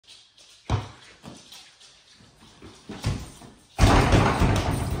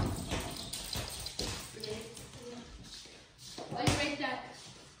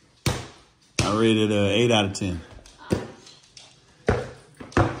rated 8 out of 10.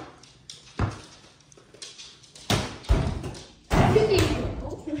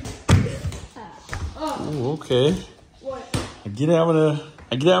 Oh, okay. What? I get out with an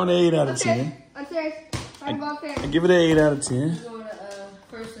 8 out of 10. Upstairs. I give it an 8 out of 10. You want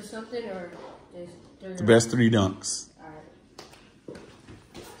first or something, or just The best 3 dunks.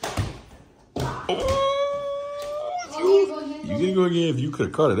 You didn't go again. If you could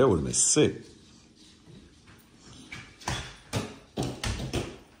have caught it, that would have been sick.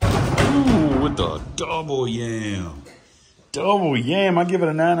 Ooh, with the double yam. Double yam. I give it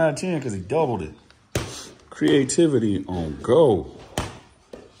a 9 out of 10 because he doubled it. Creativity on go.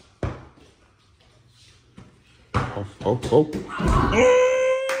 Oh, oh, oh.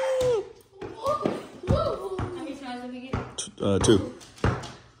 How many tries did we get? 2.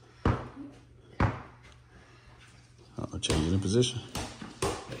 Changing the position.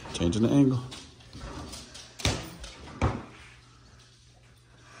 Changing the angle.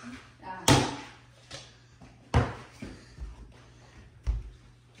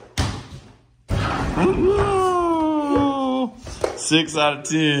 Oh, 6 out of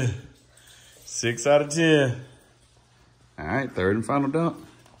 10. 6 out of 10. All right, third and final dunk.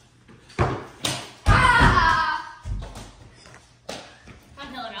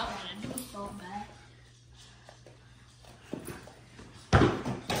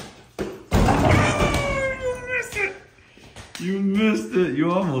 You missed it.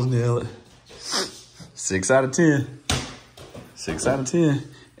 You almost nailed it. 6 out of 10. 6 out of 10.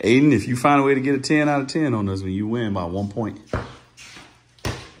 Aiden, if you find a way to get a 10 out of 10 on this one, you win by 1 point.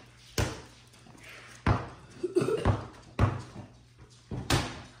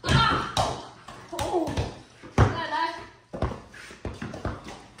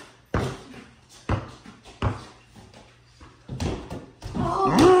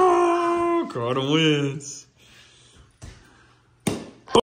 Carter wins.